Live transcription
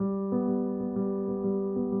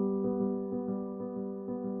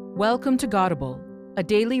Welcome to Godable, a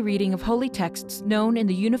daily reading of holy texts known in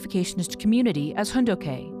the Unificationist community as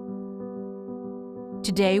Hundoke.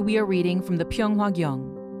 Today we are reading from the Pyeonghwa Gyeong.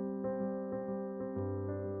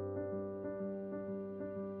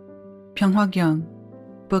 Pyeonghwa Gyeong,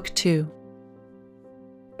 Book 2.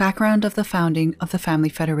 Background of the founding of the Family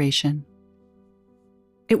Federation.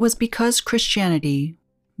 It was because Christianity,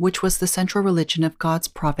 which was the central religion of God's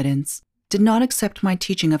providence, did not accept my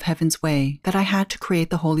teaching of Heaven's Way that I had to create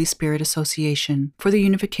the Holy Spirit Association for the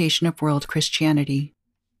unification of world Christianity.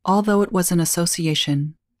 Although it was an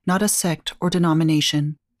association, not a sect or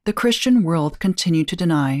denomination, the Christian world continued to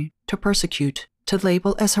deny, to persecute, to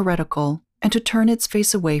label as heretical, and to turn its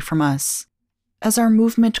face away from us. As our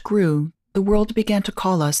movement grew, the world began to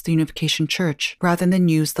call us the Unification Church rather than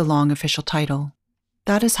use the long official title.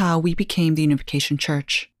 That is how we became the Unification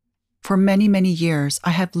Church. For many, many years, I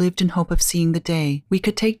have lived in hope of seeing the day we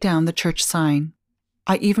could take down the church sign.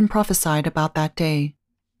 I even prophesied about that day.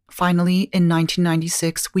 Finally, in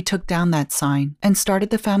 1996, we took down that sign and started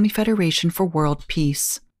the Family Federation for World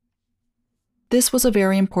Peace. This was a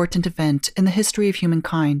very important event in the history of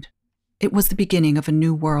humankind. It was the beginning of a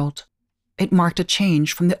new world. It marked a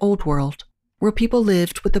change from the old world, where people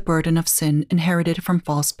lived with the burden of sin inherited from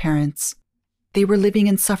false parents. They were living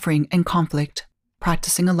in suffering and conflict,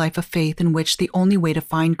 practicing a life of faith in which the only way to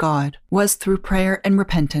find God was through prayer and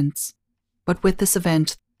repentance. But with this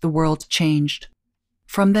event, the world changed.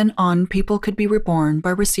 From then on, people could be reborn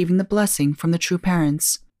by receiving the blessing from the true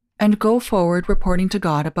parents and go forward reporting to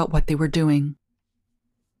God about what they were doing.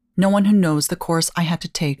 No one who knows the course I had to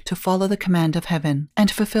take to follow the command of heaven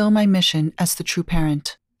and fulfill my mission as the true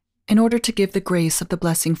parent. In order to give the grace of the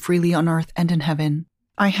blessing freely on earth and in heaven,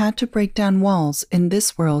 I had to break down walls in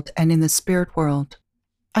this world and in the spirit world.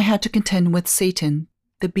 I had to contend with Satan,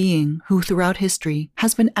 the being who throughout history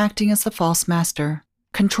has been acting as the false master,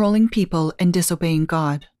 controlling people and disobeying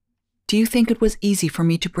God. Do you think it was easy for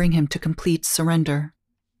me to bring him to complete surrender?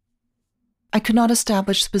 I could not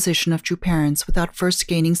establish the position of true parents without first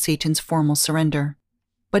gaining Satan's formal surrender.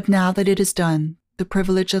 But now that it is done, the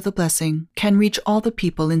privilege of the blessing can reach all the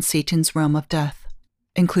people in Satan's realm of death,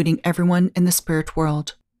 including everyone in the spirit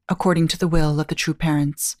world, according to the will of the true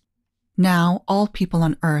parents. Now all people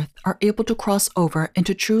on earth are able to cross over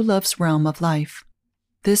into true love's realm of life.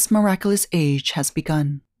 This miraculous age has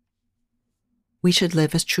begun. We should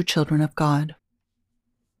live as true children of God.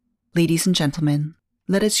 Ladies and gentlemen,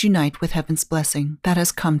 let us unite with heaven's blessing that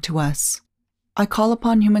has come to us. I call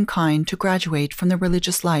upon humankind to graduate from the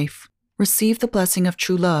religious life, receive the blessing of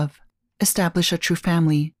true love, establish a true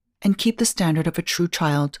family, and keep the standard of a true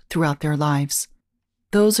child throughout their lives.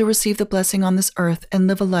 Those who receive the blessing on this earth and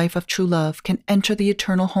live a life of true love can enter the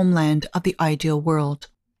eternal homeland of the ideal world,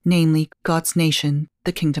 namely God's nation,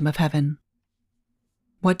 the kingdom of heaven.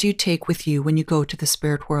 What do you take with you when you go to the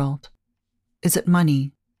spirit world? Is it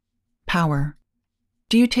money? Power?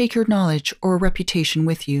 Do you take your knowledge or reputation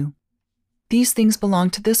with you? These things belong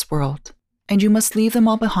to this world, and you must leave them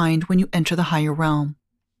all behind when you enter the higher realm.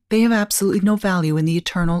 They have absolutely no value in the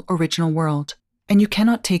eternal, original world, and you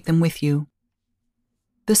cannot take them with you.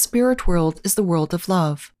 The spirit world is the world of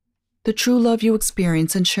love. The true love you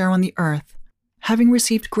experience and share on the earth, having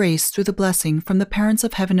received grace through the blessing from the parents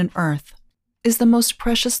of heaven and earth, is the most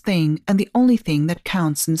precious thing and the only thing that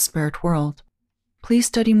counts in the spirit world. Please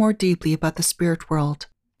study more deeply about the spirit world,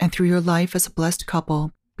 and through your life as a blessed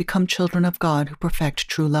couple, become children of God who perfect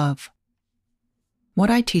true love. What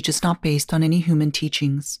I teach is not based on any human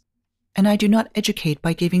teachings, and I do not educate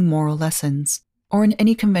by giving moral lessons or in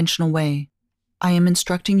any conventional way. I am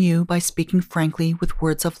instructing you by speaking frankly with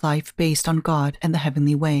words of life based on God and the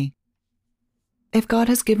heavenly way. If God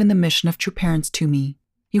has given the mission of true parents to me,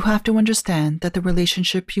 you have to understand that the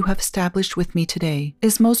relationship you have established with me today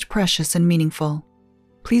is most precious and meaningful.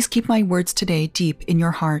 Please keep my words today deep in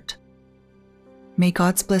your heart. May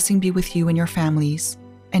God's blessing be with you and your families,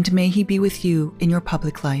 and may He be with you in your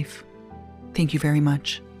public life. Thank you very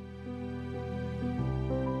much.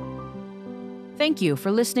 Thank you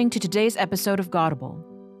for listening to today's episode of Godable.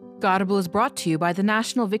 Godable is brought to you by the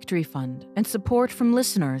National Victory Fund and support from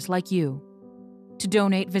listeners like you. To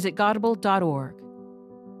donate, visit godable.org.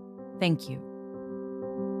 Thank you.